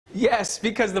Yes,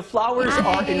 because the flowers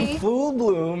are in full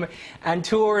bloom and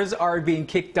tours are being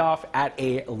kicked off at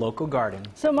a local garden.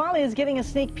 So Molly is getting a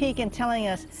sneak peek and telling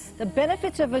us the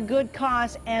benefits of a good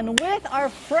cause, and with our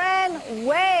friend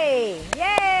Huei.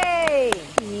 Yay!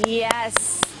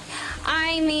 Yes.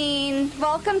 I mean,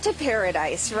 welcome to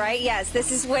paradise, right? Yes,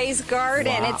 this is Huei's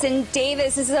garden. Wow. It's in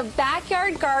Davis. This is a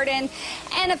backyard garden.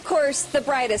 And of course, the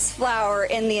brightest flower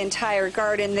in the entire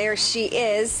garden. There she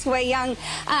is, Huei Young.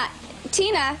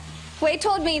 Tina, Huei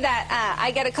told me that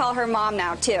I get to call her mom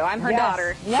now, too. I'm her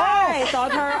daughter. Yes,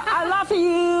 daughter, I love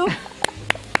you.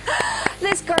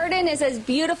 This garden is as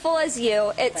beautiful as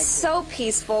you. It's so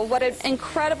peaceful. What an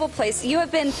incredible place. You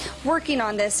have been working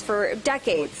on this for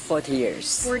decades. 40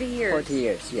 years. 40 years. 40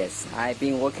 years, yes. I've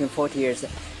been working 40 years,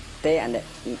 day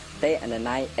and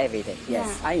night, every day.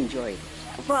 Yes, Yeah. I enjoy it.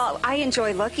 Well, I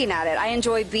enjoy looking at it. I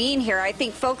enjoy being here. I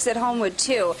think folks at home would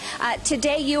too.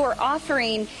 Today you are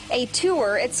offering a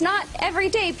tour. It's not every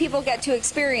day people get to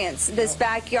experience this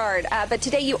backyard, but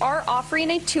today you are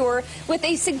offering a tour with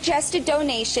a suggested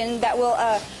donation that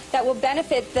will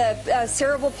benefit the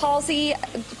cerebral palsy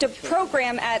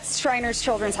program at Shriners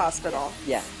Children's Hospital.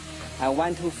 Yeah,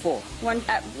 1 to 4.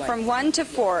 From 1 to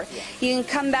 4. You can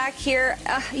come back here.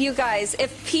 You guys,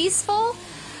 if peaceful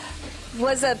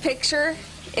was a picture,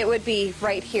 it would be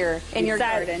right here in your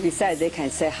garden. Besides, they can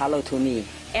say hello to me.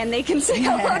 And they can say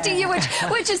hello to you,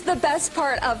 which is the best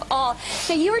part of all.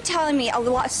 Now, you were telling me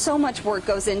so much work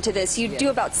goes into this. You do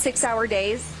about 6-hour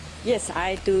days? Yes,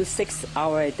 I do 6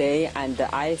 hours a day, and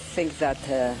I think that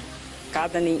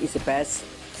gardening is the best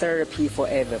therapy for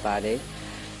everybody.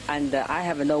 And I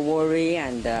have no worry,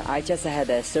 and I just had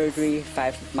a surgery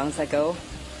 5 months ago,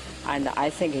 and I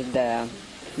think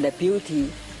the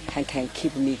beauty can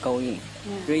keep me going.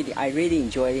 Yeah. Really, I really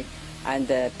enjoy it,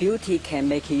 and beauty can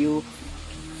make you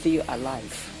feel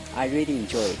alive. I really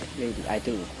enjoy it, really, I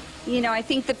do. You know, I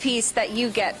think the peace that you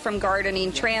get from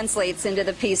gardening translates into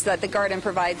the peace that the garden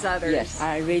provides others. Yes,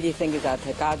 I really think that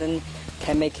the garden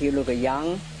can make you look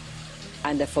young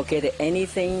and forget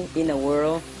anything in the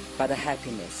world but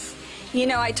happiness. You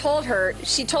know, I told her,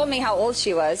 she told me how old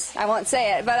she was. I won't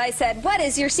say it, but I said, what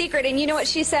is your secret? And you know what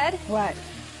she said? What?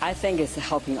 I think it's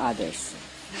helping others.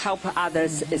 Help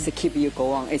others is to keep you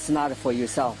going. It's not for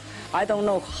yourself. I don't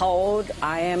know how old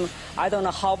I am. I don't know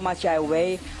how much I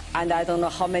weigh. And I don't know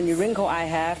how many wrinkles I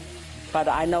have. But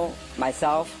I know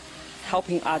myself,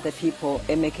 helping other people,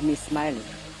 it makes me smiling.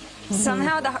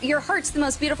 Somehow your heart's the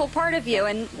most beautiful part of you.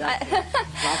 And,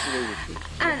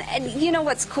 and you know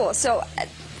what's cool? So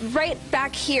right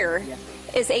back here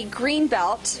is a green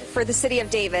belt for the city of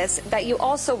Davis that you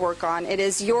also work on. It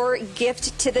is your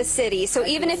gift to the city. So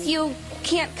even if you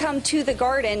can't come to the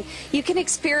garden, you can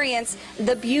experience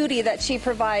the beauty that she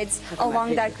provides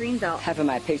along that green belt. Have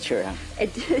my picture.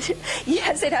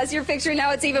 Yes, it has your picture.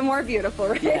 Now it's even more beautiful,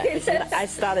 right? Yeah, I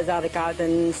started out the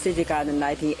garden, city garden,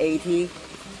 1980.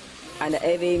 And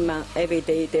every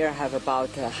day there have about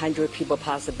 100 people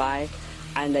pass by.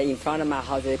 And in front of my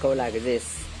house, they go like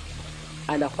this.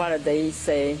 And what they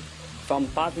say from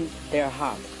bottom of their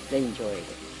heart, they enjoy it.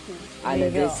 And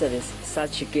this is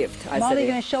such a gift. Molly,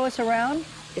 going to show us around?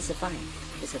 It's fine.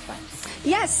 It's fine.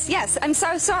 Yes, yes. I'm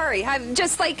so sorry. I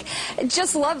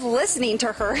just love listening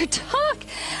to her talk.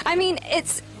 I mean,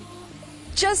 it's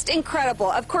just incredible.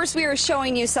 Of course, we were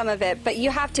showing you some of it, but you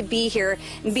have to be here,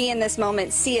 be in this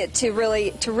moment, see it to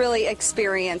really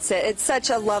experience it. It's such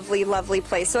a lovely, lovely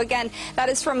place. So again, that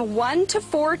is from 1 to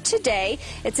 4 today.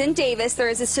 It's in Davis. There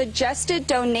is a suggested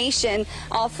donation,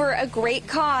 all for a great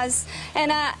cause.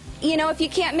 And you know, if you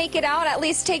can't make it out, at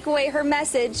least take away her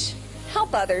message.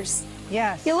 Help others.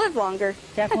 Yes. You'll live longer.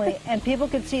 Definitely. And people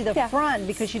can see the front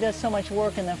because she does so much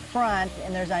work in the front.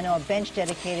 And there's, I know, a bench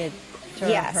dedicated to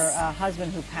her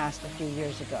husband who passed a few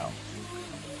years ago.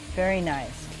 Very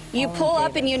nice. You pull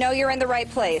up and you know you're in the right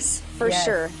place, for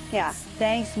sure. Yeah.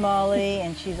 Thanks, Molly.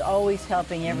 And she's always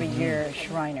helping every year,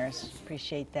 Shriners.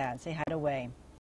 Appreciate that. Say hi to Huei.